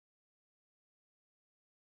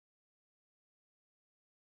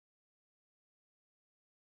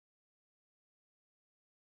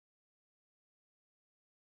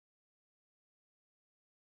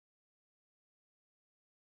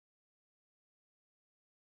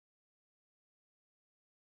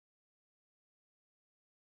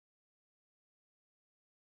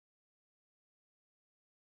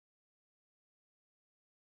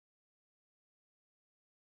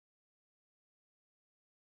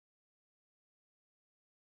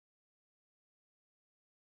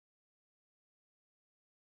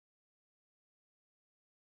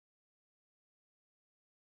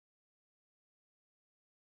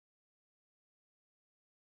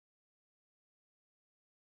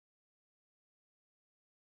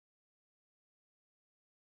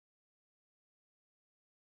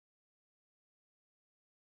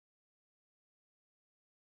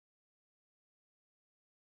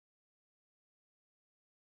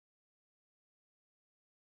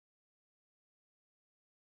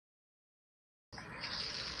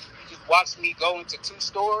watched me go into 2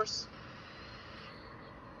 stores.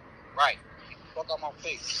 Right. Fuck out my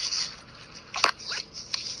face.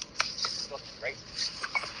 Right.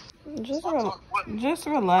 Just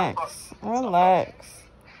relax. Relax.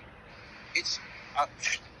 It's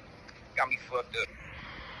got me fucked up.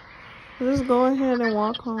 Just go ahead and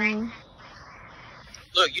walk home.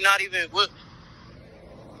 Look, you're not even. Why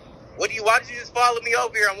did you just follow me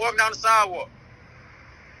over here? I'm walking down the sidewalk.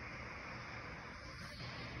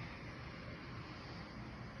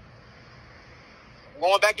 I'm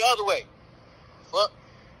going back the other way. Fuck.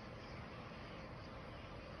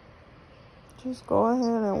 Just go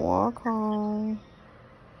ahead and walk home.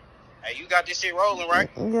 Hey, you got this shit rolling, right?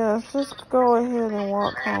 Yes, just go ahead and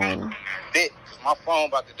walk home. Bit, my phone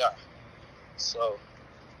about to die. So.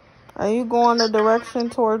 Are you going the direction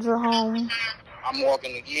towards your home? I'm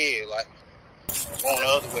walking the like going the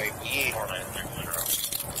other way, but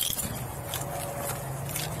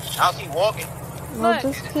How's he walking? No,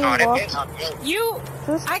 just keep walking.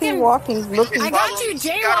 Just keep walking. Looking. I got you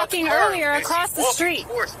jaywalking earlier across the street.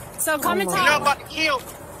 So come and You're not talk. about to kill.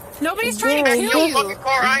 Nobody's trying to kill you.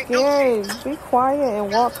 Gary, be quiet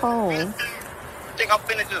and walk home. I think I'm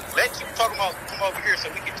finna just let you come over here so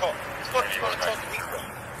we can talk. What you gonna talk to me for?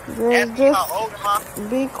 Gary, just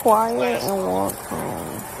be quiet and walk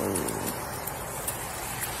home, please.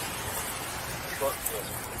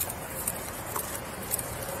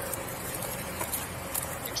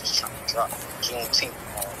 You're just trying to drop Juneteenth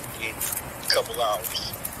on in a couple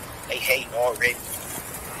hours. They hate already.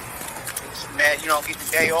 You're just mad you don't get the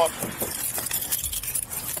day off.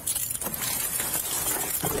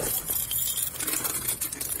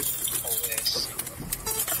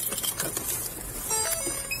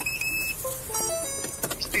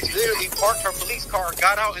 Literally parked her police car,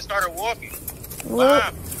 got out and started walking.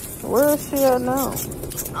 Where is she at now?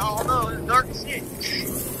 I don't know, it's dark as shit.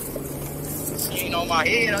 She ain't on my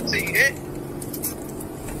head, I'll tell you that.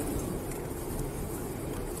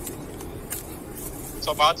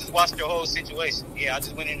 So I just watched the whole situation. Yeah, I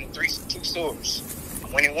just went into 2 stores. I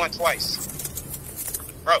went in one twice.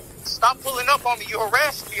 Bro, stop pulling up on me, you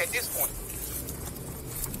harassed me at this point.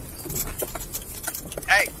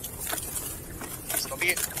 Hey.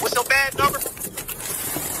 What's your badge number?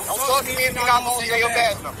 Don't talk to me if you're not going to say your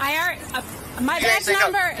badge number. My badge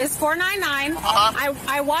number is 499.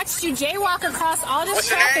 I watched you jaywalk across all this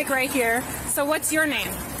traffic right here. So what's your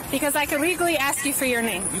name? Because I can legally ask you for your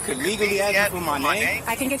name. You can legally ask me for my name?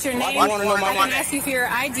 I can get your name. Why do you want to know my name? I can ask you for your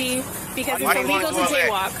ID because it's illegal to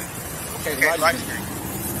jaywalk. Okay, right here.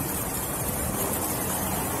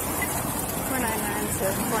 499 to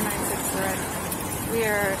 496 red. We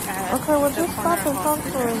are at okay, well, just stop and talk to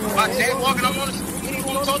her. About jaywalking, what do you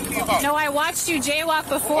want to talk to me about? No, I watched you jaywalk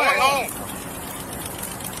before.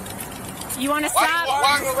 You want to stop?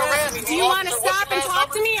 Do you want to stop and talk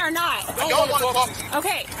to me or not? I don't want to talk to you.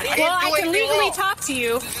 Okay, well, I can legally talk to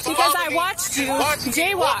you because I watched you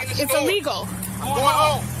jaywalk. It's illegal. I'm going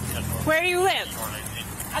home. Where do you live?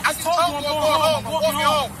 I just told you I'm going home. I'm walking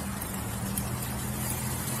home.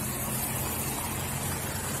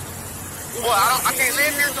 Well, I can't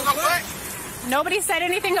live here because I'm black. Nobody said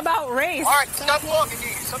anything about race. All right, stop walking.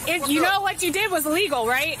 You know what you did was illegal,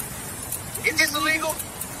 right? Is this illegal?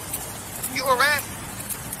 You harassed?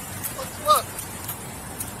 Look.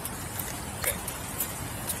 Okay.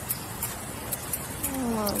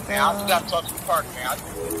 Oh, man, I just got to talk to the park, man.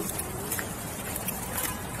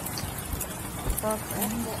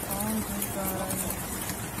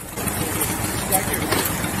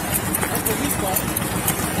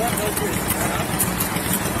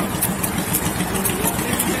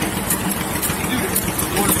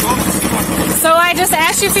 So I just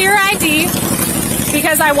asked you for your ID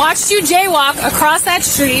because I watched you jaywalk across that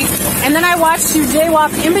street, and then I watched you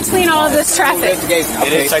jaywalk in between all of this traffic.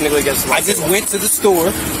 It is technically against the law. I just went to the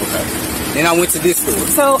store, then I went to this store.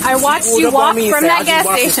 So I watched you walk from that gas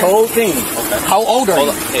station. This whole thing. Okay. How old are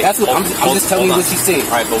you? That's what I'm just telling you what she said.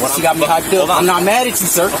 All right, but what she got me hyped up. I'm not mad at you,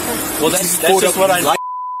 sir. Okay. Well, that's just what I like.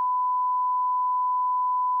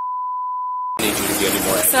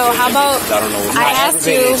 So how about I asked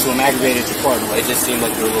you? So I'm aggravated at your partner. It just seemed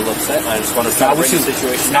like you were a little upset. I just want to try to bring the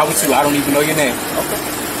situation. Not with you. I don't even know your name. Okay.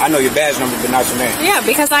 I know your badge number, but not your name. Yeah,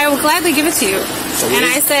 because I will gladly give it to you. So and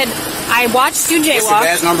I said, I watched you jaywalk. What's your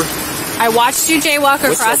badge number? I watched you jaywalk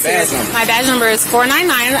across here. My badge number is 499.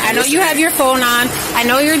 I know you have your phone on. I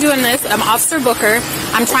know you're doing this. I'm Officer Booker.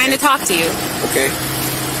 I'm trying to talk to you. Okay.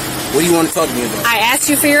 What do you want to talk to me about? I asked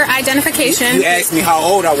you for your identification. You asked me how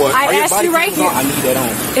old I was. I asked you right here. I need that on.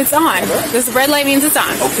 It's on. Okay. This red light means it's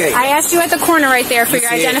on. Okay. I asked you at the corner right there for your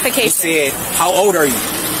identification. You said, how old are you?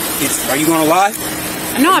 Are you going to lie?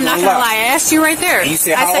 No, I'm not gonna lie. I asked you right there. And you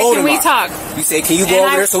said, I said, can we talk? You said, can you go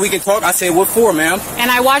over there so we can talk? I said, what for, ma'am?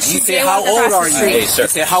 And I watched you said, how old are you? Hey, sir. You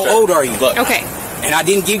said, how old are you? Look. Okay. And I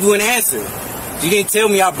didn't give you an answer. You didn't tell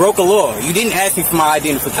me I broke a law. You didn't ask me for my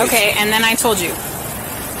identification. Okay, and then I told you.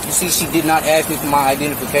 You see, she did not ask me for my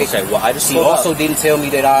identification. Okay, well, I just She also didn't tell me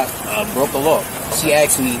that I broke a law. She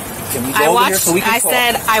asked me, can we go over here so we can talk?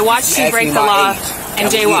 I said, I watched you break the law and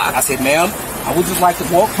jaywalk. I said, ma'am, I would just like to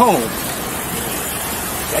walk home.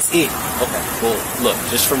 That's it. Okay, well, look,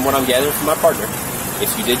 just from what I'm gathering from my partner, if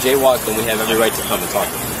you did jaywalk, then we have every right to come and talk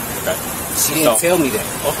to you. Okay? She didn't tell me that.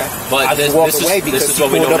 Okay. But I just walked away because she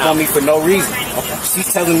pulled up on me for no reason. Okay. She's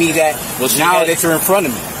telling me that now that you're in front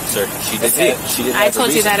of me. Sir, she did. She did. I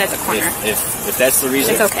told you that at the corner. If that's the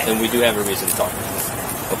reason, it's okay. Then we do have a reason to talk.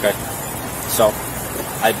 Okay. So,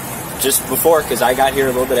 I just before, because I got here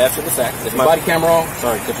a little bit after the fact. Is my body camera on?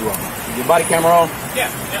 Sorry, cut you off. Your body camera on? Yeah.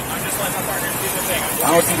 I'm just letting my partner do the thing. I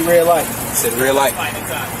don't see the red light. You said the red light. Fine,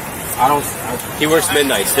 it's on. I don't. He works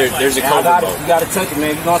midnights. There's a code mode. You gotta touch it,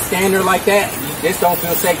 man. You gonna stand there like that? This don't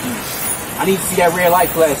feel safe to me. I need to see that red light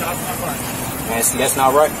flash. Man, see, that's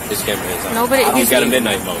not right. This camera is on. Nobody. He's got a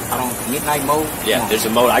midnight mode. I don't midnight mode. Yeah, there's a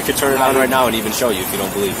mode. I could turn it on right now and even show you if you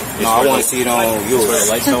don't believe it. No, I want to see it on yours. The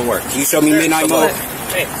lights don't work. Can you show me midnight mode?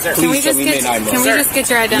 Hey, sir. Please show me midnight mode. Can we just get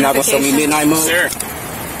your You're not gonna show me identification? midnight mode? Sir.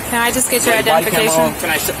 Can I just get your Body camera identification? on? Can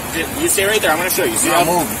I show you? Stay right there. I'm going to show you. See I'm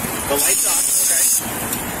how moving. the lights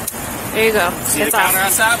off. There you go. Okay. See It's the counter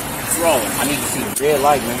off. on top? It's rolling. I need to see the red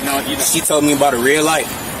light, man. No, you don't. She told me about a red light.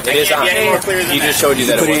 It is on. Any more clear than He that? just showed you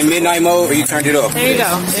You that put it it in was. midnight mode or you turned it off? There you go.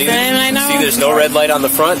 See, Is there anyone I know? see, there's no red light on the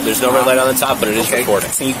front. There's no red light on the top, but it is Okay.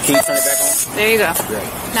 recording. Can you turn it back on? There you go. Great.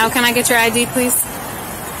 Now, can I get your ID, please?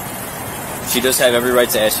 She does have every right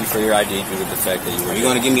to ask you for your ID due to the fact that you were. Are you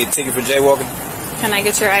gonna give me a ticket for jaywalking? Can I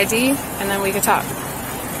get your ID, and then we can talk?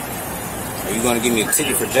 Are you gonna give me a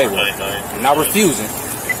ticket for jaywalking? I'm not refusing,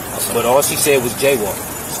 but all she said was jaywalking.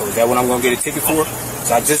 So is that what I'm gonna get a ticket for?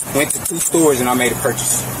 So I just went to 2 stores and I made a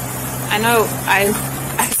purchase. I know. I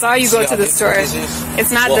saw you go to the store.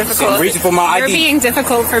 It's not difficult. I'm reaching for my You're ID. being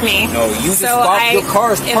difficult for me. No, you just So followed your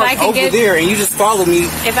car's if I parked could over get- there and you just followed me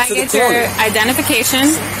If I to the get your corner.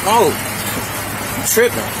 identification, No, you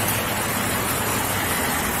tripping.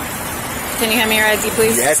 can you hand me your ID,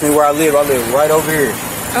 please? You asked me where I live right over here.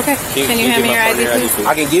 Okay. Can you hand me your ID, please?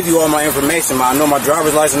 I can give you all my information. I know my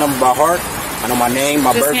driver's license number by heart. I know my name,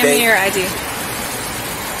 my Just birthday. hand me your ID.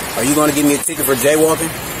 Are you going to give me a ticket for jaywalking?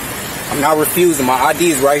 I'm not refusing. My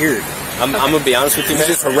ID is right here. I'm gonna be honest with you, You man.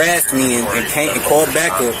 just harassed me and called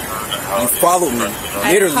back up. You followed me,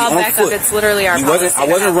 I literally called on back foot. up. It's literally our I policy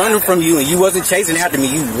wasn't to have running that. from you, and you wasn't chasing after me.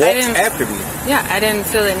 You walked didn't- after me. Yeah, I didn't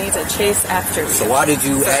feel the need to chase after you. So why did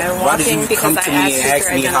you I'm why did walking you because come I to me asked and you ask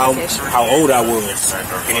for me identification. how old I was,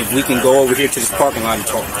 and if we can go over here to this parking lot and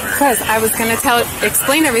talk? Because I was going to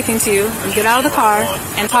explain everything to you, and get out of the car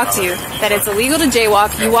and talk to you, that it's illegal to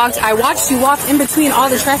jaywalk. I watched you walk in between all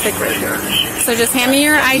the traffic right here. So just hand me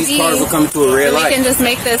your ID. These cars will come to a red and we light. can just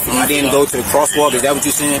make this easy. I didn't go to the crosswalk. Is that what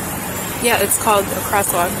you're saying? Yeah, it's called a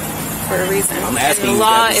crosswalk for a reason. I'm asking and you, the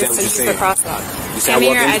law is that is what to you're use the saying? crosswalk. You said I Hand me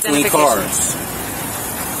walk your in between identification. cars.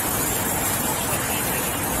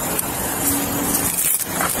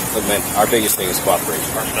 Look, man, our biggest thing is cooperation.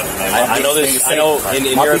 I know this. I know in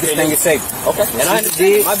My your biggest opinion. thing is safety. Okay, and I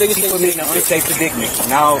understand. My biggest she thing put me in an unsafe predicament.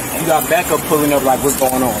 Now you got backup pulling up like what's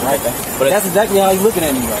going on, right? But that's exactly how you're looking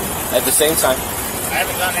at me right now. At the same time, I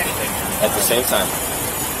haven't done anything. at the same time,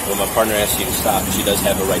 when my partner asks you to stop, she does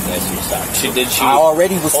have a right to ask you to stop. She did. She I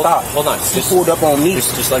already was hold, stopped. Hold on. She pulled up on me.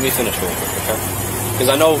 Just let me finish real quick, okay? Because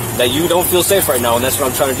I know that you don't feel safe right now, and that's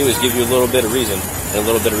what I'm trying to do is give you a little bit of reason and a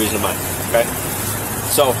little bit of reason of mine, okay?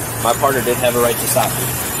 So, my partner did have a right to stop you.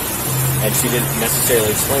 And she didn't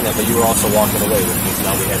necessarily explain that, but you were also walking away, which means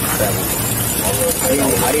now we had to travel.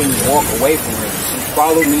 I didn't walk away from her. She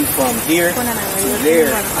followed me from here to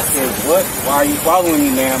there. I said, what? Why are you following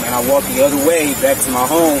me, ma'am? And I walked the other way back to my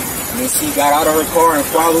home. And then she got out of her car and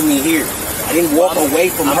followed me here. I didn't walk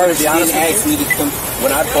away from her. She didn't ask me to come.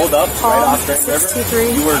 When I pulled up right off Grand River,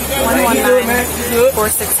 623 you were 119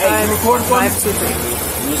 465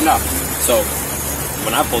 523. You was not. So,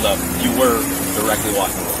 when I pulled up, you were directly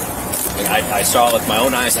walking away. Like I saw it with my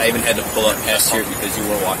own eyes. I even had to pull up past here because you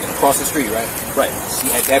were walking Across the street, right? Right. She,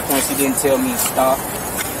 at that point, she didn't tell me stop.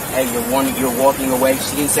 Hey, you're walking away.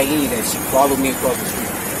 She didn't say any of that. She followed me across the street.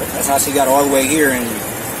 That's how she got all the way here. And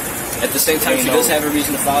At the same time, she does have a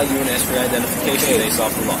reason to follow you and ask for your identification based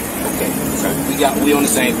off the law. okay, we on the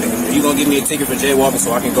same thing. Are you gonna give me a ticket for jaywalking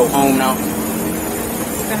so I can go home now?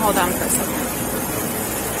 You can hold on for a second.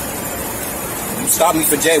 You stopped me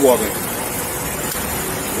for jaywalking.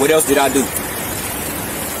 What else did I do?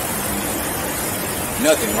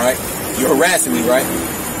 Nothing, right? You're harassing me, right?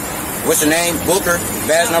 What's your name? Booker?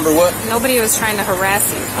 Badge number what? Nobody was trying to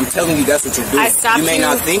harass you. I'm telling you that's what you're doing. I stopped you may you.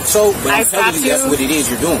 not think so, but I'm telling you that's you what it is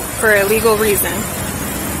you're doing. For a legal reason.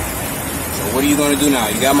 So what are you going to do now?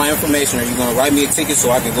 You got my information. Are you going to write me a ticket so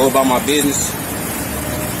I can go about my business?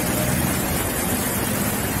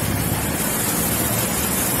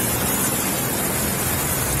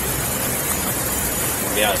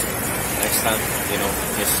 Yeah. Next time, you know,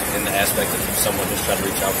 just in the aspect of someone just trying to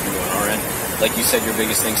reach out for you on our end, like you said, your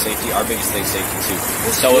biggest thing safety, our biggest thing safety too.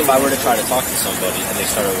 So if I were to try to talk to somebody and they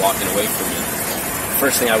started walking away from me, the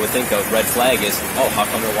first thing I would think of, red flag, is, oh, how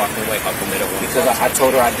come they're walking away? How come they don't want to Because talk to I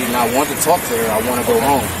told her I did not want to talk to her. I want to go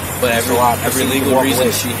home. But every legal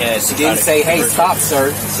reason she had. She didn't say, hey, stop,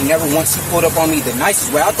 sir. She never once, she pulled up on me the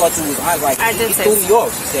nicest way. I thought you was, like, I did say threw me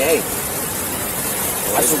off. She said, hey.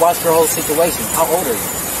 I just watched her whole situation. How old are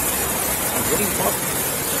you? What are you talking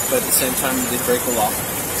about? But at the same time, you did break the law,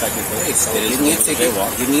 technically. Okay, so it is give me a ticket.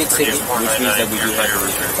 Jaywalk, give me a ticket. Which means that we do have a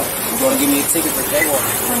reason. You're going to give me a ticket for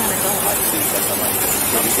jaywalking?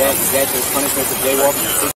 Is that the punishment for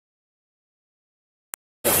jaywalking?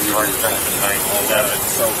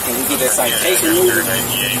 So can we get that citation moving?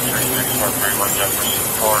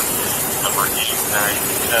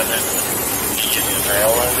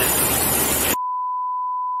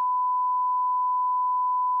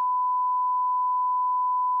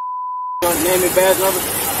 Name and badge number?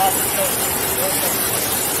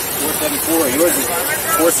 474. Yours is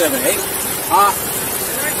 478. Huh?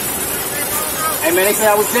 Hey man, they said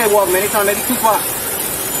I was jaywalking, man. They trying to make me Tupac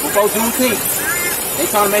before Juneteenth. They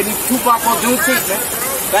trying to make me Tupac before Juneteenth, man.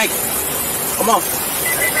 Thank you. Come on.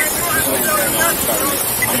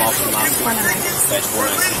 I'm off the line. That's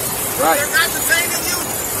 496. Right. They're not detaining you.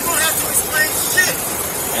 You don't have to explain shit.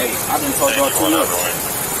 Hey, I've been talking about 2 months.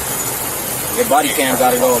 Your body cam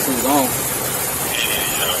got it all too long.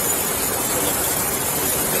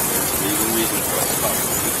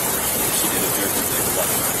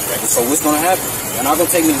 So what's gonna happen? You're not gonna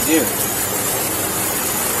take me to jail.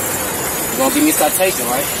 You're gonna give me a citation,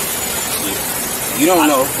 right? You don't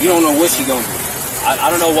know. You don't know what she gonna do. I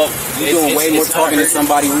don't know what. You're doing way more talking to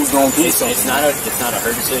somebody who's gonna do something. It's not a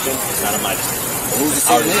her decision. It's not a my decision. Whose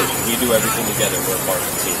decision is it? We do everything together. We're a part of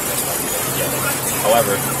the team. That's why we do it together.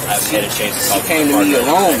 However, I've had a chance to talk to came to me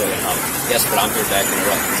alone. Yes, but I'm here backing her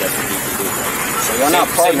up because that's what people do. Right? So you're not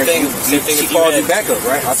partners. She called you back up,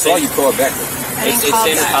 right? I saw you call back up. It's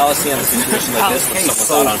standard policy on a situation like this when someone's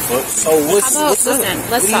out on foot. So what's up?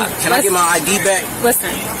 Let's talk. Can I get my ID back? Listen.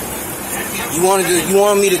 You want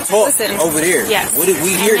me to talk over there? Yes. What did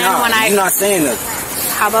we hear now? You're not saying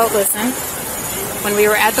nothing. How about listen? When we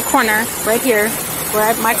were at the corner, right here,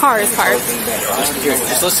 where my car is parked.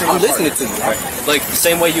 Just listen. I'm listening to you. Right? Like the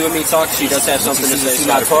same way you and me talk, she does have something to say. She's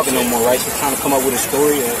not talking no more, right? She's trying to come up with a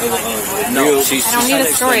story. No, I don't need a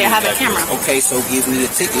story. I have a camera. Okay, so give me a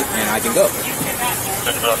ticket and I can go.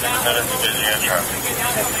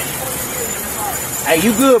 Hey,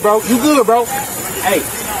 you good, bro? You good, bro? Hey,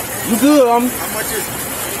 you good,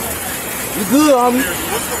 You good,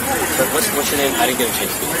 What's your name? I didn't get a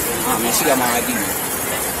chance to. Oh man, she got my ID.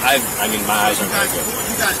 I mean, my eyes aren't very good.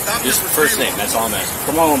 Just first name. That's all I'm asking.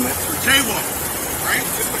 Come on, man.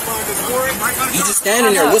 You just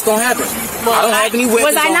standing there. What's gonna happen? Well, I don't have any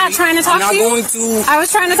weapons. Was I not trying to talk to you? I'm not going to. I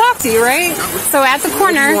was trying to talk to you, right? So at the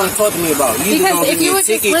corner. What do you want to talk to me about? Because if you would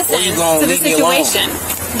just listen to the situation,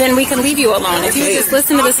 then we can leave you alone. If you would just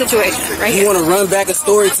listen to the situation, right here. You want to run back a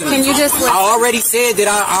story to me? Can you just listen? I already said that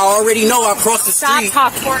I already know I crossed the street.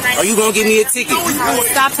 Stop talking. Are you gonna give me a ticket?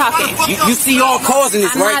 Stop talking. You see y'all causing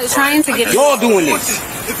this, right? I'm not trying to get y'all doing this.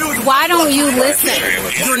 Why don't you listen?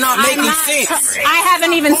 You're not making sense. I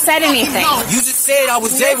haven't even said anything. You just said I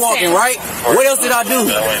was jaywalking, right? What else did I do?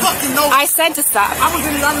 I said to stop.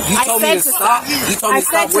 You told me to stop? You told me to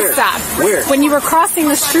stop where? Where? When you were crossing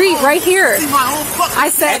the street right here. I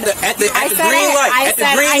said at the green light, at the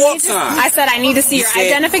green walk sign. I said I need to see your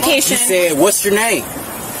identification. You said, what's your name?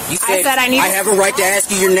 You said, I have a right to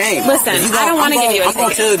ask you your name. Listen, I don't want to give you a ticket. I'm going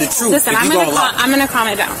to tell you the truth. Listen, I'm going to calm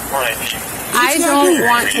it down. I don't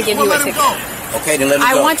want to give you a ticket. Okay, then let me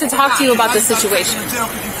go. I want to talk to you about the situation.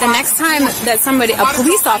 The next time that a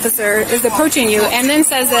police officer is approaching you and then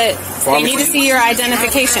says that they need to see your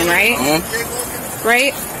identification, right?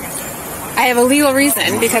 Right? I have a legal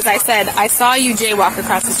reason because I said I saw you jaywalk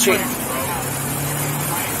across the street.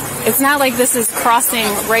 It's not like this is crossing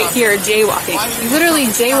right here, jaywalking. You literally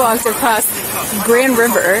jaywalked across Grand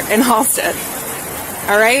River in Halstead.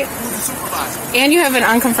 All right? And you have an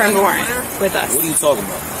unconfirmed warrant with us. What are you talking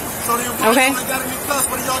about? Okay?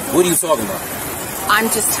 What are you talking about? I'm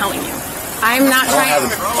just telling you. I'm not trying.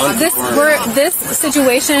 This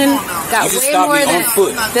situation got way more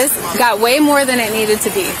than this got way more than it needed to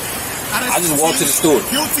be. I just walked to the store.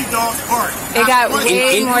 It got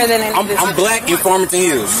way more than it needed to be. I'm black in Farmington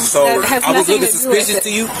Hills, so I was looking suspicious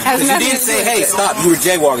to you because you didn't say, "Hey, stop." You were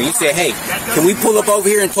jaywalking. You said, "Hey, can we pull up over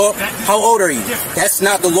here and talk?" How old are you? That's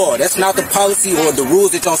not the law. That's not the policy or the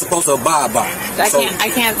rules that y'all supposed to abide by. I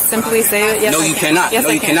can't simply say it. Yes, no, you cannot. Yes, no,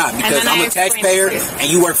 you cannot because I'm a taxpayer and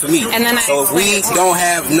you work for me. So if we don't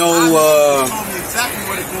have no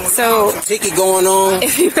ticket going on,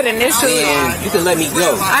 if you could initially, you can let me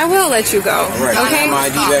go. I will let you go. Right. Okay. My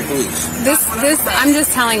ID back, please. I'm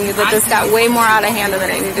just telling you that this got way more out of hand than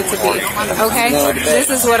it needed to be. Okay. This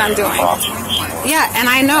is what I'm doing. Yeah, and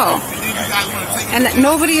I know. And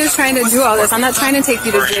nobody is trying to do all this. I'm not trying to take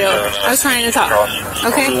you to jail. I was trying to talk.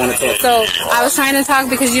 Okay? So I was trying to talk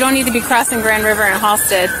because you don't need to be crossing Grand River and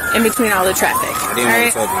Halstead in between all the traffic. All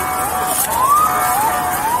right?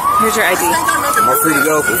 Here's your ID. Am I free to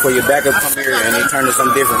go before your backup come here and they turn to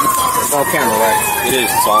something different? It's on camera, right? It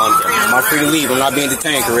is. It's all on camera. Am I free to leave? I'm not being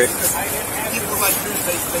detained, correct?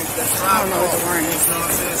 I don't know what the warrant is.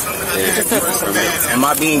 Am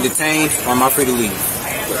I being detained or am I free to leave?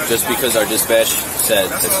 Just because our dispatch said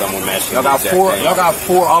that someone matched you. Y'all got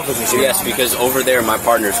four officers here. Yes, because over there my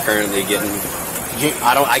partner's currently getting.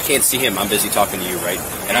 I can't see him. I'm busy talking to you, right?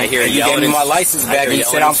 And I hear you gave me my license back and you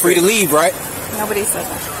said I'm free to leave, right? Nobody said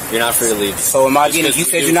that. You're not free to leave. So am I getting? You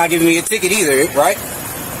said you're not giving me a ticket either, right?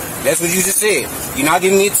 That's what you just said. You're not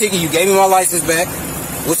giving me a ticket. You gave me my license back.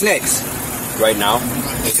 What's next? Right now?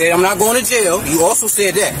 You said I'm not going to jail. You also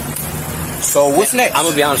said that. So what's next? I'm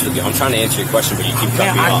gonna be honest with you. I'm trying to answer your question, but you keep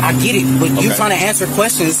cutting me off. I get it, but you're trying to answer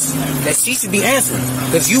questions that she should be answering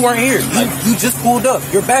because you weren't here. You just pulled up.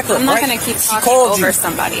 You're back up. I'm not right? gonna keep talking over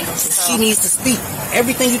somebody. So. She needs to speak.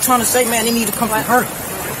 Everything you're trying to say, man, it needs to come from her.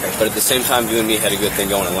 But at the same time, you and me had a good thing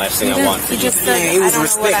going, and last thing I want for you to do. It was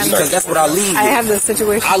respect because that's what I lead with. I have this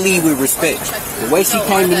situation. I lead with respect. The way she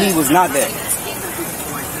came to me was not that.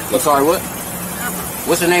 I'm sorry, what?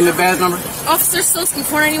 What's her name and badge number? Officer Silsky,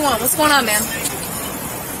 491. What's going on, man?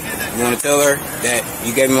 You want to tell her that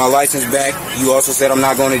you gave me my license back. You also said I'm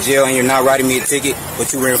not going to jail and you're not writing me a ticket,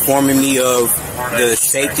 but you were informing me of the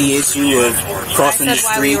safety issue of crossing the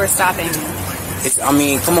street. Why we were stopping you. I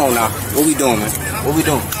mean, come on now. What we doing, man? What we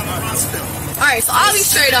doing? Alright, so I'll be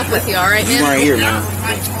straight up with you, alright, man? You weren't here, man.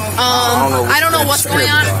 I don't know what's going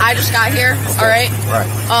on. I just got here, alright? Right.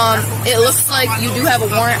 It looks like you do have a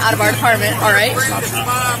warrant out of our department, alright?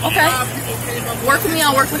 Okay. Work with me,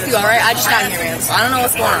 I'll work with you, alright? I just got here, man, so I don't know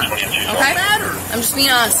what's going on, okay? I'm just being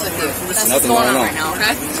honest with you. That's what's going on right now,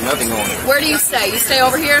 okay? There's nothing going on. Where do you stay? You stay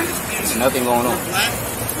over here? There's nothing going on.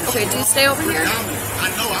 Okay, do you stay over here?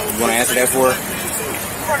 You want to answer that for her?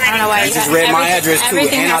 I don't know why you just read my address too,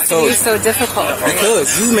 and I told you. So difficult.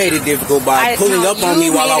 Because you made it difficult by pulling up on me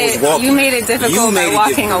while I was walking. You made it difficult by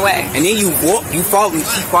walking away. And then you followed me.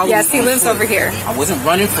 She followed me. Yes, he lives over here. I wasn't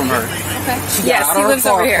running from her. Okay. She got out of her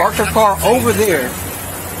car, parked her car over there,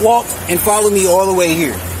 walked and followed me all the way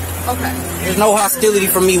here. Okay. There's no hostility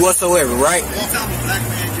from me whatsoever, right?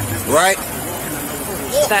 Right?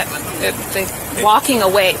 That the walking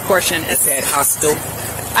away portion is that hostile.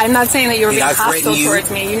 I'm not saying that you were being hostile towards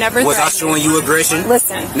me. You never was I showing you aggression?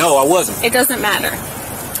 Listen. No, I wasn't. It doesn't matter.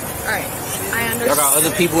 Alright. I understand. Y'all got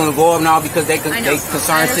other people involved now because they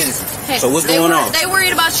concerned citizens. Hey, so what's going on? They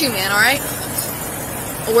worried about you, man, alright?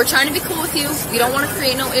 We're trying to be cool with you. We don't want to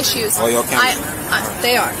create no issues. Oh, your cameras?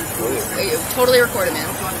 They are. Totally recorded, man.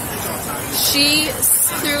 She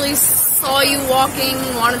clearly saw you walking,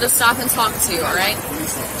 wanted to stop and talk to you, alright?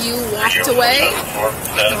 You walked away,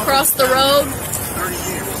 across the road.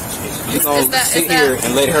 You gonna sit here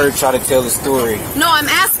and let her try to tell the story? No, I'm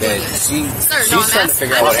asking you. She's trying to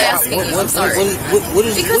figure out what happened. What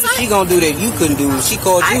is she gonna do that you couldn't do? She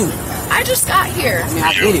called you. I just got here. I mean,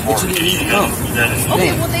 I get it, but you didn't need to come.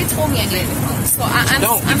 Okay, well, they told me I needed to come. So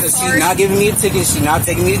I'm sorry. She's not giving me a ticket. She's not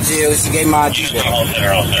taking me to jail. She gave my ID back.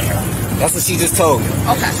 That's what she just told me.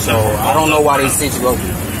 Okay. So I don't know why they sent you over.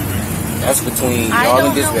 That's between y'all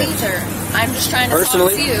and dispatch. I don't know either. I'm just trying to talk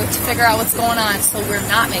to you to figure out what's going on, so we're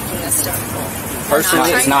not making this difficult.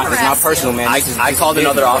 Personally, it's not personal, man. I called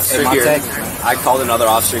another officer here. I called another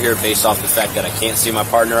officer here based off the fact that I can't see my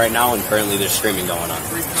partner right now, and currently there's screaming going on.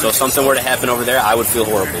 So if something were to happen over there, I would feel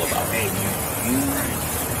horrible about it.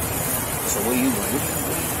 So what are you doing?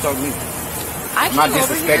 Talk to me. I came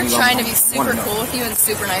over here trying to be super cool with you and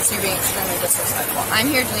super nice, and you're being extremely disrespectful. I'm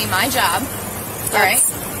here doing my job. All right.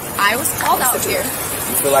 I was called out here.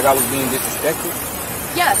 You feel like I was being disrespectful?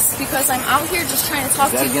 Yes, because I'm out here just trying to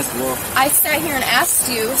talk to you. I sat here and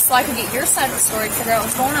asked you so I could get your side of the story to figure out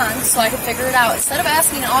what's going on, so I could figure it out. Instead of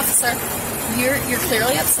asking an officer, you're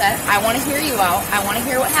clearly upset. I want to hear you out. I want to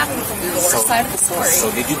hear what happened from your side of the story.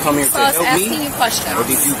 So did you come here to I was help asking me? you questions. Or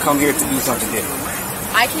did you come here to do something different?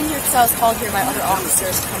 I came here because I was called here by other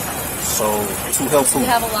officers to come help. So, to help who? We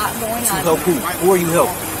have a lot going To on. help who? Who are you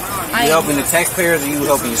helping? You helping the taxpayers or you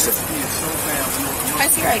helping yourself? I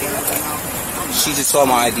see your ID real quick. She just saw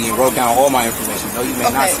my ID and wrote down all my information. No, you may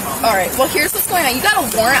not Okay, see. alright. Well, here's what's going on. You got a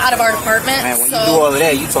warrant out of our department. Man, when you do all of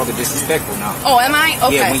that, you talking disrespectful now. Oh, am I?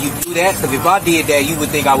 Okay. Yeah, when you do that, because if I did that, you would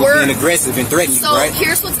think I was being aggressive and threatening you, So right?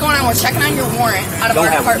 here's what's going on. We're checking on your warrant out of Don't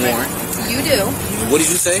our have a department. warrant. You do. What did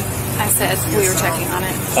you say? I said we were checking on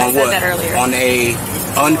it. I On said what? that earlier. On a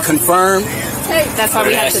unconfirmed? That's why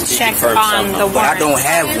we have to check on the warrant. But I don't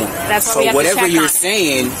have one. That's why so we have to whatever check you're on it.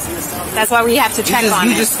 saying, That's why we have to check on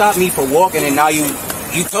you it. just stopped me for walking, and now you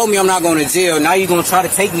told me I'm not going to jail. Now you're going to try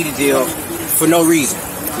to take me to jail for no reason.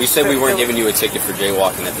 We said we weren't giving you a ticket for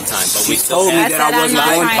jaywalking at the time, but we She still told me had that I wasn't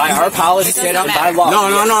going by our policy, It doesn't by matter. law. No.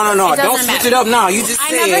 It Don't doesn't switch matter. it up now. You just I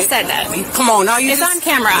said. never said that. Come on, now you It's just. on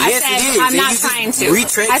camera. Yes, I it said is. I'm And not you just trying to.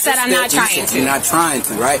 retract I said I'm your not step. trying to. You're not trying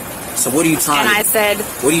to, right? So what are you trying And to do? I said,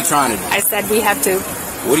 What are you trying to do? I said we have to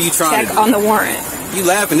What are you trying check to do? on the warrant. You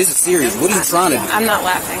laughing? This is serious. What are you trying to do? I'm not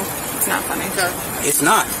laughing. It's not funny. It's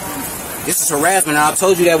not. This is harassment. And I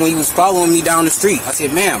told you that when you was following me down the street. I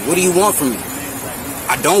said, ma'am, what do you want from me?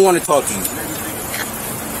 I don't want to talk to you.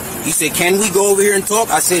 You said, can we go over here and talk?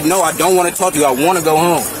 I said, no, I don't want to talk to you. I want to go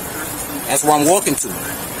home. That's where I'm walking to.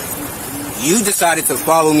 You decided to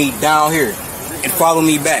follow me down here and follow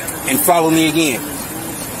me back and follow me again.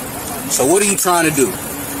 So what are you trying to do?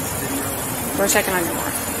 We're checking on your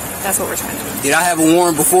warrant. That's what we're trying to do. Did I have a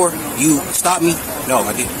warrant before you stopped me? No,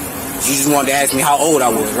 I didn't. You just wanted to ask me how old I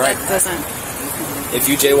was, right? Listen, If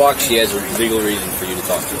you jaywalk, she has a legal reason for you to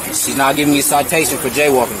talk to her. She's not giving me a citation for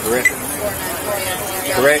jaywalking, correct?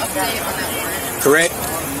 Correct? Correct?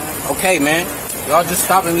 Okay, man. Y'all just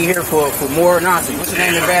stopping me here for more nonsense. What's your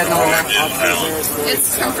name and badge number?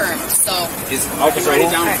 It's confirmed, so. It's I can write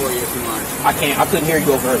it down for you if you want. I couldn't hear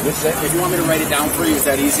you over her. What's that? If you want me to write it down for you, is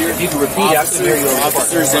that easier? If you can repeat it, I couldn't hear you over her.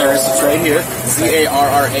 Officer Zaras, it's right here.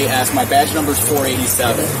 Z-A-R-R-A-S. My badge number is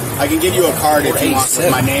 487. I can give you a card if you want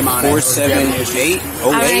with my name on it. 478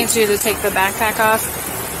 I need you to take the backpack off.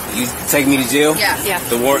 You take me to jail? Yeah. Yeah.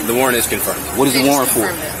 The warrant is confirmed. What is the They just warrant for?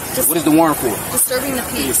 confirmed it. What is the warrant for? Disturbing the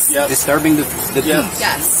peace. Yep. Disturbing the peace.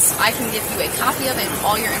 Yes, I can give you a copy of it and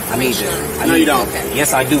all your I need information. that. No, you don't. Okay.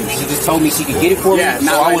 Yes, I do. She just told me she could get it for me. Yeah,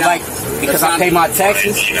 so not I right would now. like, because I pay my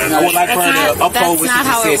taxes, I would like for her to uphold what she not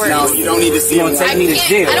how just it said. works. No, you don't need to see You it. don't take me to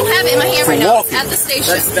jail. I don't have it in my hand for right now. walking. It's at the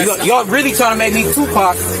station. Y'all really trying to make me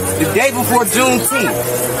Tupac the day before Juneteenth.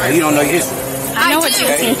 You don't know your history. I know what do,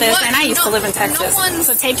 Juneteenth is, but and I used to no- live in Texas. no one's-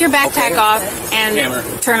 So take your backpack off and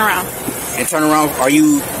turn around. And turn around. Are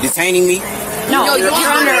you detaining me? No, No, you're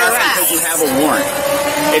under arrest. Because you have a warrant.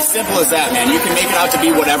 It's simple as that, man. You can make it out to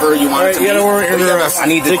be whatever you want it to be. I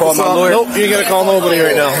need to call my lawyer. Nope, you ain't gotta call nobody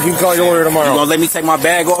right now. You can call your lawyer You tomorrow. gonna let me take my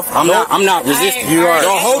bag off? I'm not resisting. You are.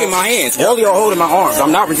 Y'all holding my hands. All y'all holding my arms.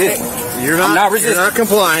 I'm not resisting. You're I'm not not resisting. You're not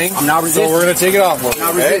complying. I'm not resisting. So we're gonna take it off.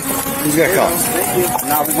 not Okay? resisting. He's got cuffs. I'm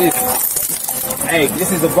not resisting. Hey,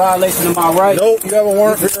 this is a violation of my rights. Nope, you have a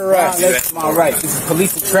warrant for your arrest. Violation of my rights. This is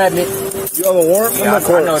police entrapment. You have a warrant from Yeah, the I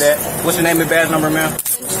court. know that. What's your name and badge number, ma'am?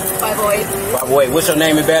 By boy. Wait, what's your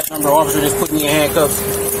name and badge number? Officer just put me in handcuffs.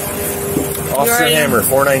 Officer already- Hammer,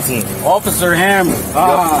 419. Officer Hammer.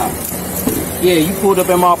 Yeah, you pulled up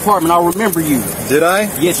in my apartment. I remember you. Did I?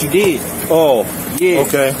 Yes, you did. Oh, Yeah.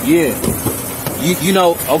 okay. Yeah. You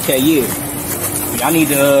know, okay, yeah. I need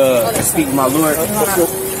to speak with my lawyer.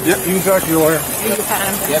 Yep, you can talk to your lawyer. You can pat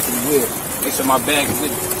him. Definitely will. Make sure my bag is with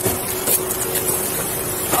me.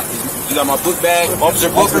 You got my book bag? Officer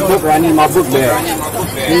Booker, I need my book bag. I need my book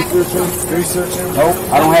bag. Researching. Nope,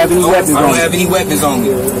 I don't have any weapons on me. I don't have any weapons on me.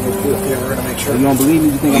 Okay, we're gonna make sure. You don't believe me?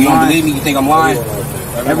 You think I'm lying? You don't believe me? You think I'm lying?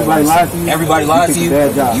 Everybody lies to you? Everybody lies to you?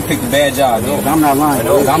 You picked a bad job. No, I'm not lying.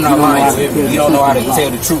 I'm not lying. You don't know how to tell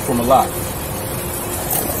the truth from a lie.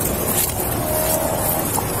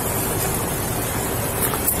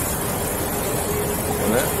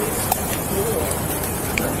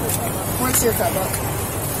 Where's your cut book?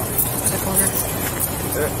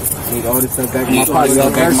 I need all this stuff back in my pocket.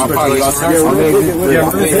 Back in my pocket. Yeah,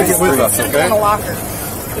 we're gonna take it with us, In okay? a locker.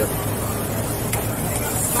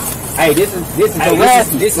 Hey, this is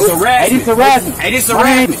harassment. This is harassment. Hey, this is harassment. Hey, this is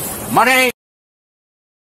harassment. My name.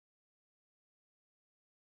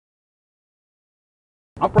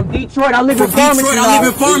 I'm from Detroit. I live in Farmington. I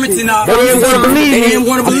live in Farmington now. They didn't want to believe me. They didn't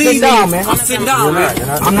want to believe me. I'm sitting down, man.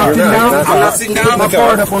 I'm not sitting down. I'm not sitting down. Keep my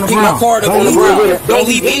card up on the ground. Don't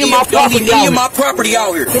leave any of my property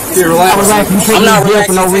out here. Relax. You take me to jail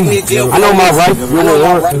for no reason. I know my rights. You know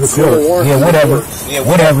what? Yeah,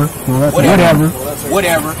 whatever.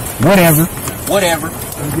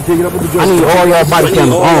 I need all y'all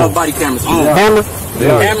body cameras on. Hammer?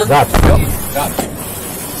 Hammer? Gotcha.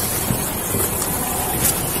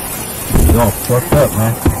 Y'all fucked up,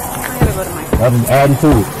 man. I gotta go to my car. I've been adding to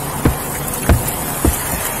it.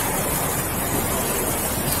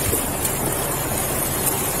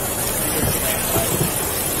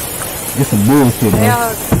 It's some bullshit, man.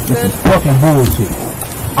 This is fucking bullshit.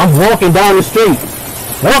 I'm walking down the street.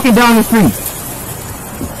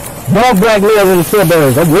 No black males in the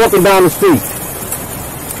suburbs. I'm walking down the street.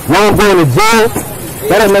 Now I'm going to jail.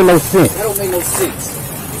 That don't make no sense.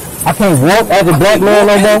 I can't walk as a black man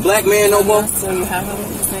no more. So you have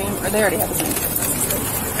his name, or they already have his name.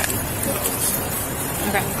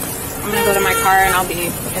 Okay. I'm gonna go to my car and I'll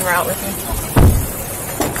be en route with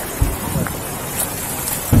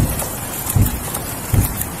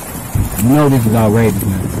you. You know this is outrageous,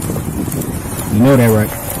 man. You know that,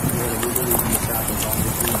 right?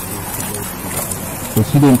 So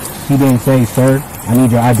she didn't say, sir, I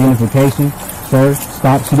need your identification. Sir,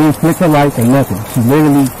 stop. She didn't flick her lights or nothing. She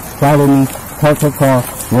literally followed me, parked her car,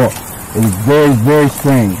 walked. It was very, very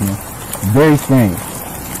strange, man. Very strange.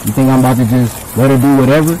 You think I'm about to just let her do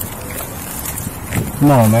whatever?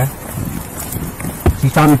 Come on, man.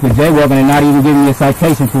 She's stopped me for jaywalking and not even giving me a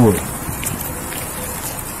citation for it.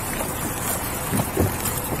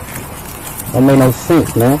 That made no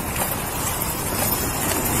sense, man.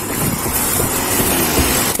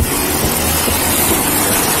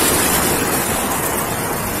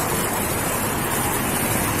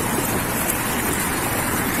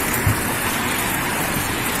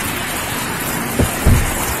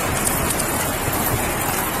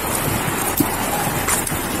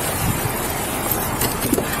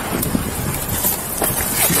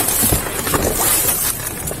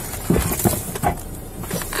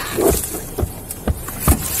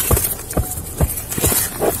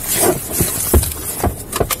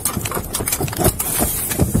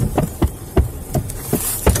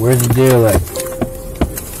 Where's the deal at?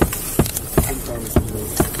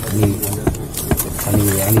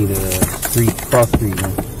 I need a cross street,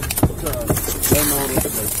 man.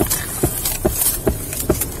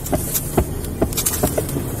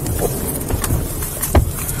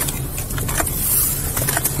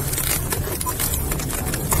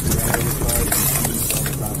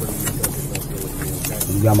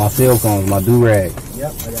 You got my cell phones, my do-rag.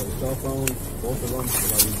 Yep, I got your cell phone, both of them.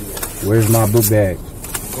 Where's my book bag?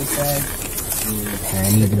 I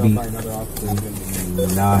need to be.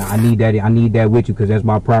 Nah, I need that with you because that's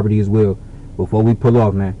my property as well. Before we pull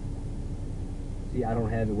off, man. See, I don't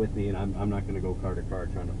have it with me, and I'm not gonna go car to car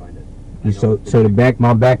trying to find it. So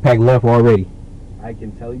my backpack left already. I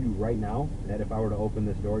can tell you right now that if I were to open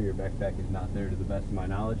this door, your backpack is not there to the best of my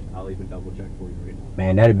knowledge. I'll even double check for you right now.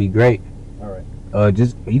 Man, that'd be great. All right.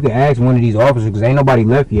 Just you can ask one of these officers because ain't nobody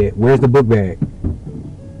left yet. Where's the book bag? You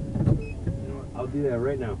know what? I'll do that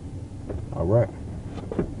right now. All right.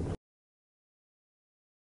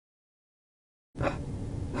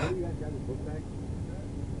 What do you guys grab his book bag?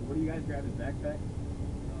 What do you guys grab his backpack?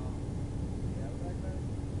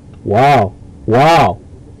 Wow. Wow.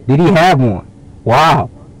 Did he have one? Wow.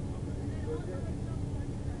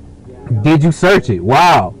 Did you search it?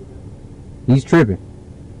 Wow. He's tripping.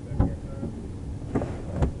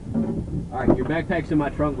 Alright, your backpack's in my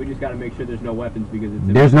trunk. We just gotta make sure there's no weapons because it's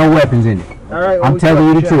in There's no weapons in it. Alright, well, I'm telling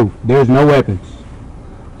you the truth. There's no weapons.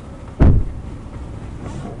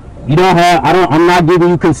 You don't have, I'm not giving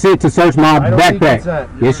you consent to search my backpack.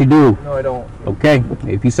 Yes, you do. No, I don't. Okay,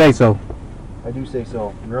 if you say so. I do say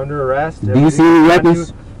so. You're under arrest. Do you see any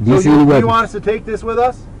weapons? Do you see any weapons? Do you want us to take this with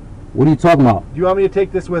us? What are you talking about? Do you want me to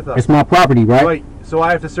take this with us? It's my property, right? Right. So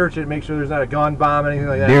I have to search it and make sure there's not a gun, bomb, anything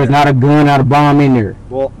like that. There's not a gun, not a bomb in there.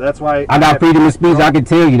 Well, that's why I got freedom of speech. I can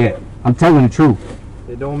tell you that. I'm telling the truth.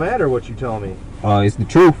 It don't matter what you tell me. It's the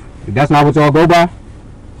truth. If that's not what y'all go by.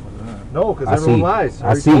 No, because everyone lies.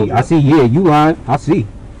 I see. Yeah, you lying. I see.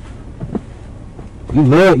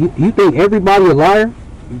 You think everybody a liar?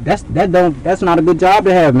 That's not a good job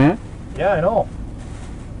to have, man. Yeah, I know.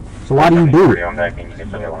 So why do you do it?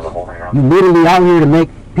 You literally out here to make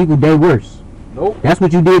people day worse. Nope. That's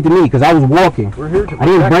what you did to me because I was walking. We're here to I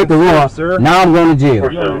didn't break the law. Sir. Now I'm going to jail.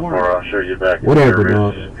 I'll show you back. Whatever,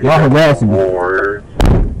 dog. Y'all harassing me.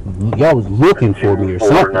 y'all was looking for me or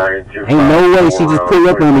something. Ain't no way she just pulled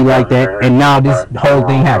up on me like that, and now this whole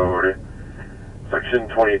thing happened. Section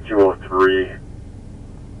 2203.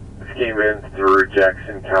 This came in through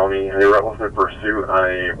Jackson County. They were out with a pursuit on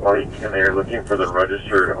a bike, and they were looking for the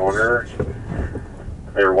registered owner.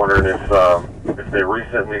 They were wondering if they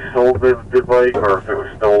recently sold the bike or if it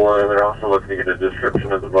was stolen. They're also looking to get a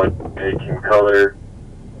description of the bike, make and color.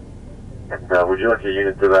 And would you like a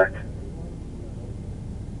unit to that?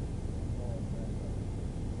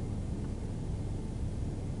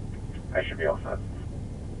 I should be all set.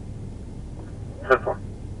 10-4.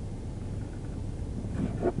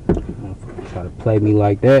 Try to play me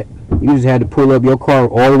like that. You just had to pull up your car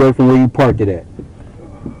all the way from where you parked it at.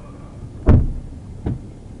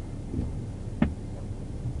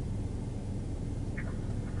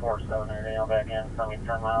 478, I'll back in, tell me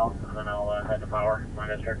 10 miles, and then I'll head to power, my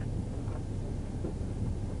district.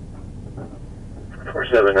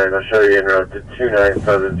 479, I'll show you en route to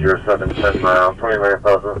 29707, 10 miles,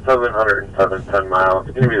 29,707, 10 miles.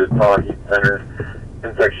 It's going to be the Tallahassee Center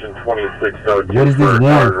in section 2602. What is this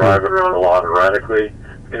warrant for? Driving around a lot erratically.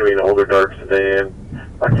 It's going to be an older dark sedan.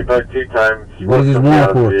 Occupied 2 times. What is this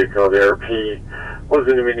warrant for? Vehicle. The RP was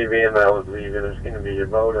in a minivan that was leaving. There's going to be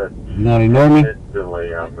about a You gonna ignore me?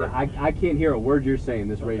 delay on this. I can't hear a word you're saying.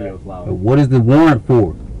 This radio's loud. What is the warrant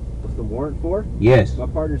for? What's the warrant for? Yes. My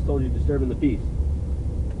partner's told you disturbing the peace.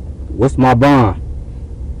 What's my bond?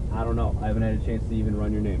 I don't know. I haven't had a chance to even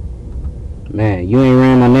run your name. Man, you ain't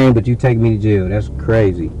ran my name, but you take me to jail. That's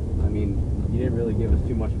crazy. I mean, you didn't really give us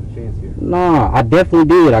too much of a chance here. Nah, I definitely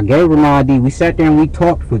did. I gave her my ID. We sat there and we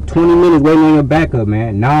talked for 20 minutes waiting on your backup,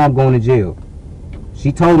 man. Now I'm going to jail.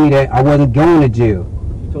 She told me that I wasn't going to jail.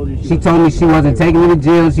 She told me she wasn't taking me to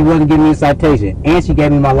jail and she wasn't giving me a citation. And she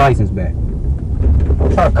gave me my license back.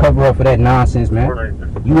 I'm trying to cover up for that nonsense, man.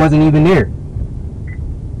 You wasn't even there.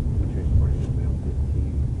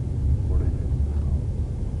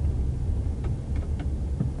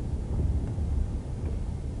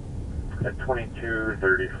 At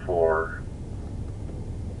 2234.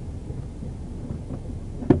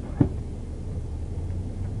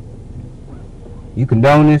 You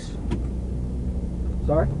condone this?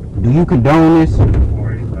 Sorry? Do you condone this? I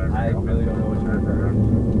really don't know what you're referring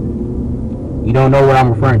to. You don't know what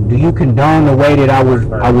I'm referring to. Do you condone the way that I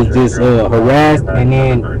was just harassed and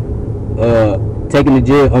then taken to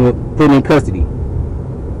jail, put in custody?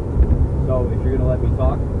 So if you're gonna let me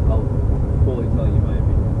talk, I'll fully tell you my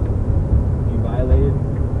opinion. You violated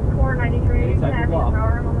 493. any type of law.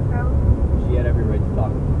 She had every right to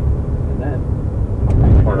talk to me. And then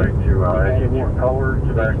 492, engine color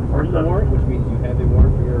to back warrant, which means you have a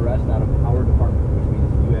warrant for your arrest out of our department, which means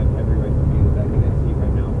you have every right to be in the back of that seat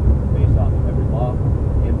right now, based off of every law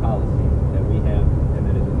and policy that we have, and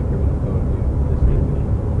that is in the criminal code of the state of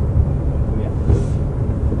Michigan. So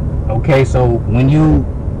yeah. Okay, so when you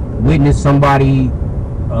witness somebody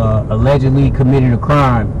allegedly committed a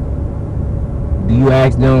crime, do you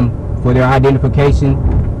ask them for their identification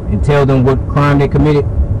and tell them what crime they committed?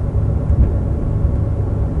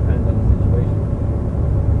 Depends on the situation.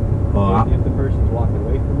 If the person's walking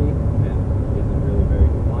away from me and isn't really very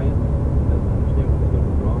compliant, doesn't understand what they did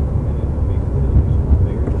was wrong, and it makes the situation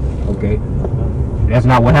bigger. Okay, that's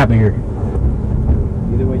not what happened here.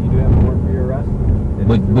 Either way, you do have a warrant for your arrest.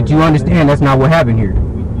 But you understand that's not what happened here.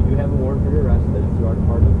 You do have a warrant for your arrest that is through our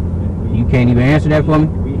department. And You can't even answer that for me?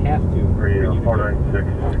 we have to.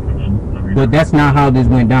 496. But that's not how this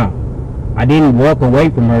went down. I didn't walk away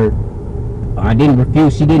from her. I didn't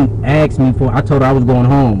refuse. She didn't ask me for. I told her I was going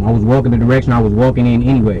home. I was walking the direction I was walking in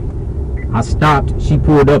anyway. I stopped. She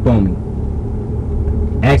pulled up on me.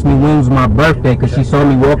 Asked me when was my birthday because she saw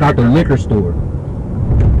me walk out the liquor store.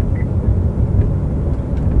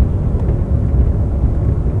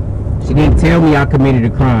 She didn't tell me I committed a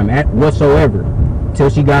crime whatsoever till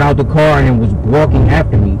she got out the car and was walking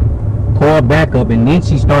after me. Called back up and then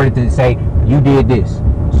she started to say, you did this.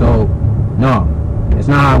 So, no, that's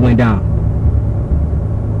not how it went down.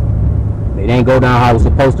 It didn't go down how it was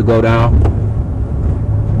supposed to go down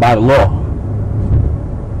by the law.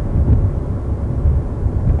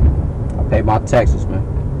 I pay my taxes, man.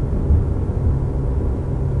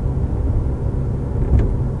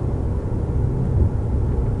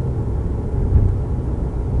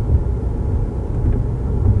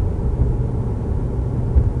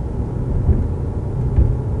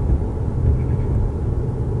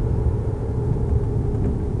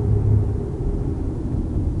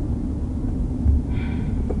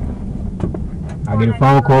 I get a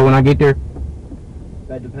phone call when I get there.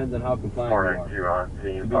 That depends on how compliant you are.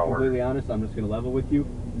 To be completely honest, I'm just going to level with you.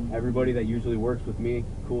 Everybody that usually works with me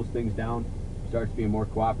cools things down starts being more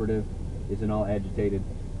cooperative, isn't all agitated,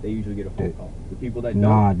 they usually get a phone call. The people that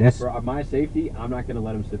Nah, don't, for my safety, I'm not going to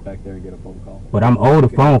let them sit back there and get a phone call. But I'm owed a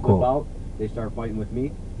phone call. Out, they start fighting with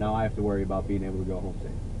me. Now I have to worry about being able to go home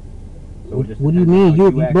safe. So what do you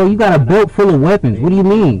mean? Bro, you got a belt full of weapons. What do you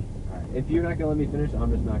mean? All right. If you're not going to let me finish, I'm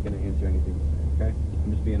just not going to answer anything. Okay?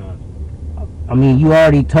 I'm just being honest with you. I mean, you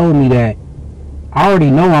already told me that. I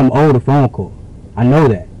already know I'm owed a phone call. I know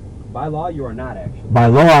that. By law, you are not actually. By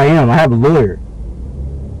law, I am. I have a lawyer.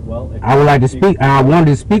 Well, I would like to speak, and I wanted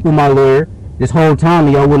to speak with my lawyer this whole time,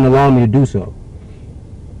 and y'all wouldn't allow me to do so.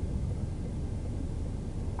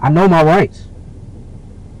 I know my rights.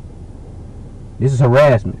 This is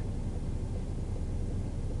harassment.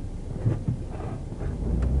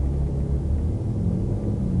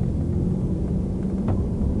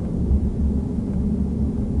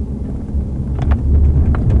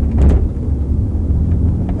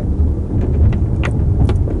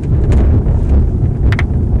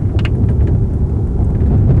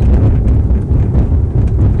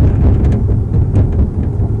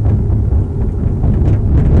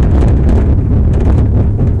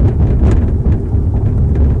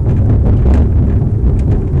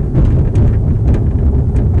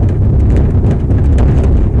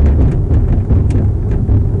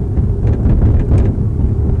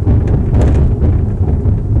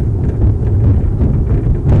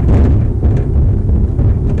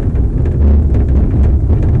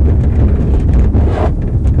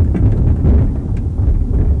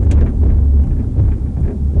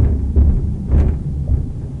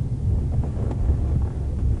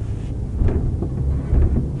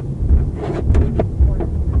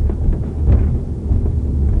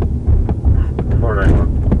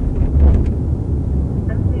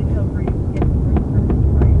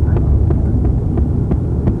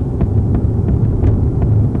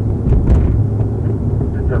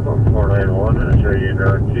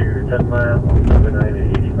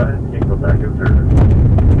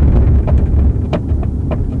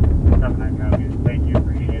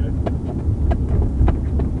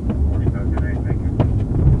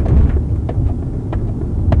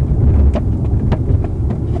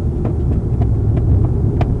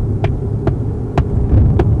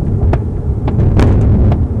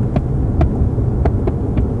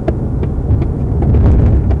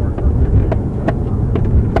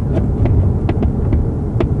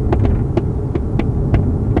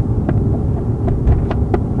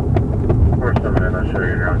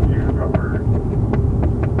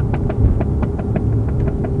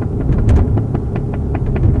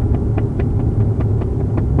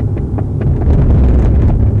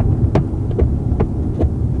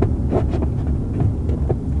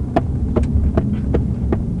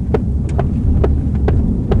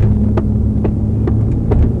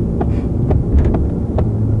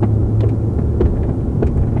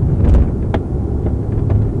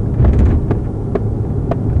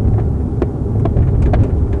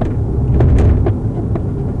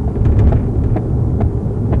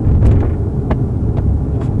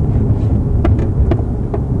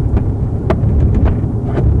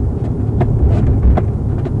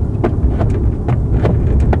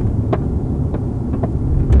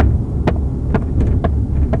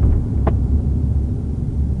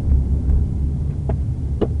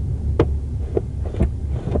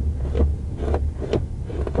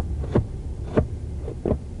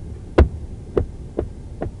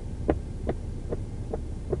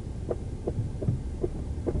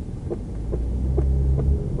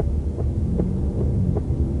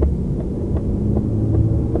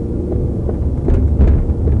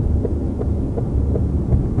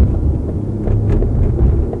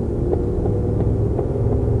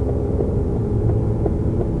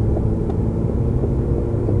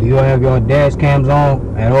 Do you have your dash cams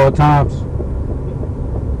on at all times?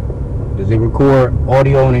 Does it record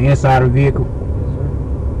audio on the inside of the vehicle?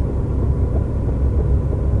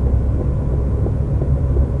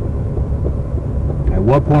 At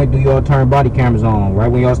what point do y'all turn body cameras on? Right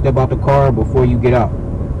when y'all step out the car or before you get out?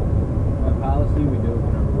 By policy, we do it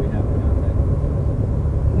whenever we have contact.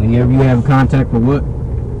 Whenever you have contact with what?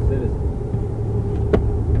 Citizen.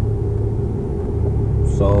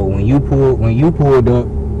 So when you pulled up,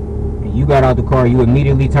 you got out the car, you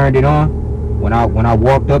immediately turned it on when I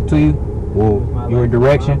walked up to you, well, your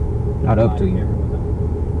direction, not up to you.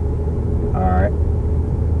 All right.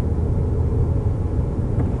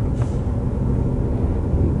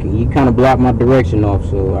 You kind of blocked my direction off,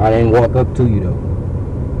 so I didn't walk up to you though.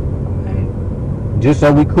 And just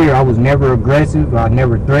so we clear, I was never aggressive. I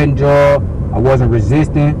never threatened y'all. I wasn't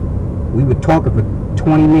resisting. We were talking for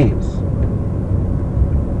 20 minutes,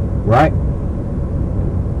 right?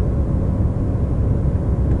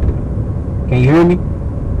 Can you hear me?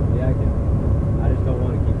 Yeah, I can. I just don't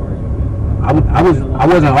want to keep arguing with you. I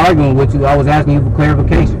wasn't arguing with you. I was asking you for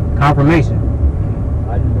clarification, confirmation.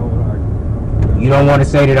 I just don't want to argue. You don't want to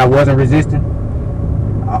say that I wasn't resisting?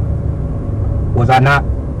 Was I not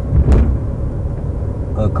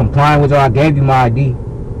complying with you? I gave you my ID.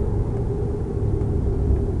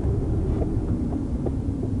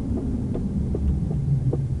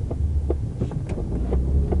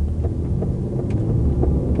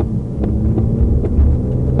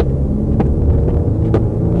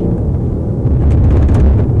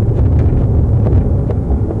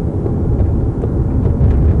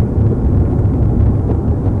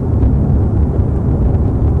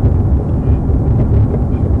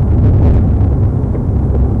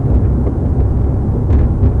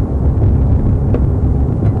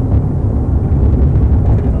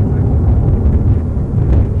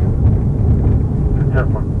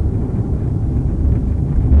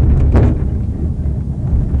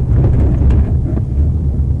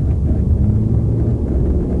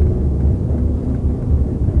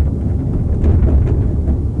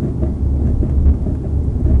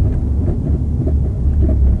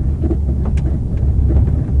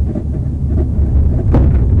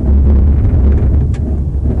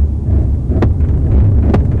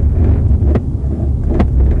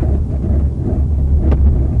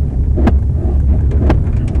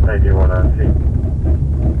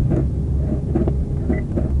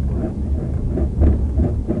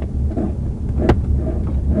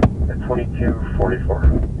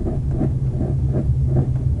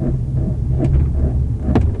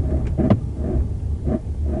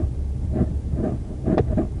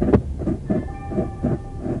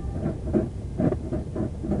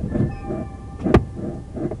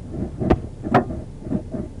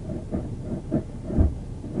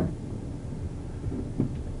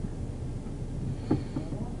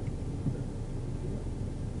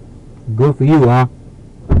 Good for you, huh?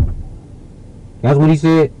 That's what he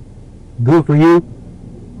said? Good for you?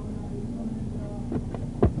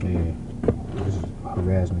 Yeah. This is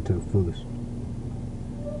harassment to the fullest.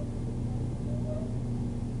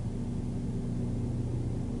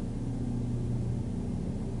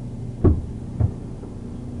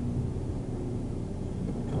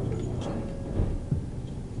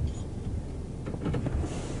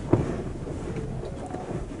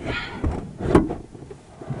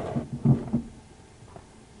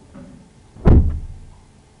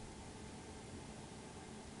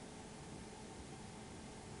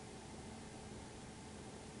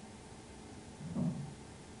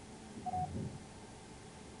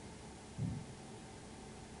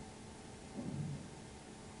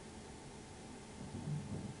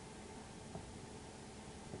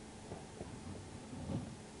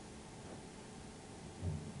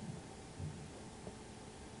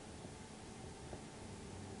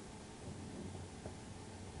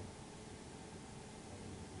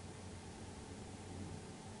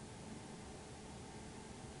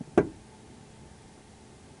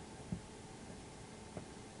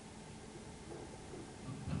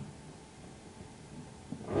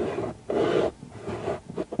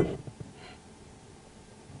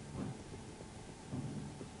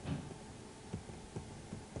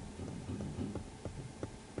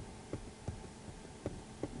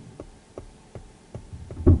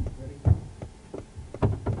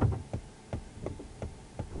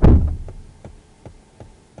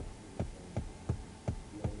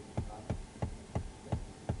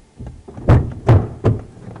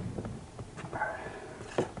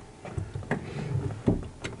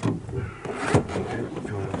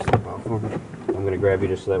 I'm gonna grab you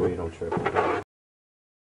just so that way you don't trip.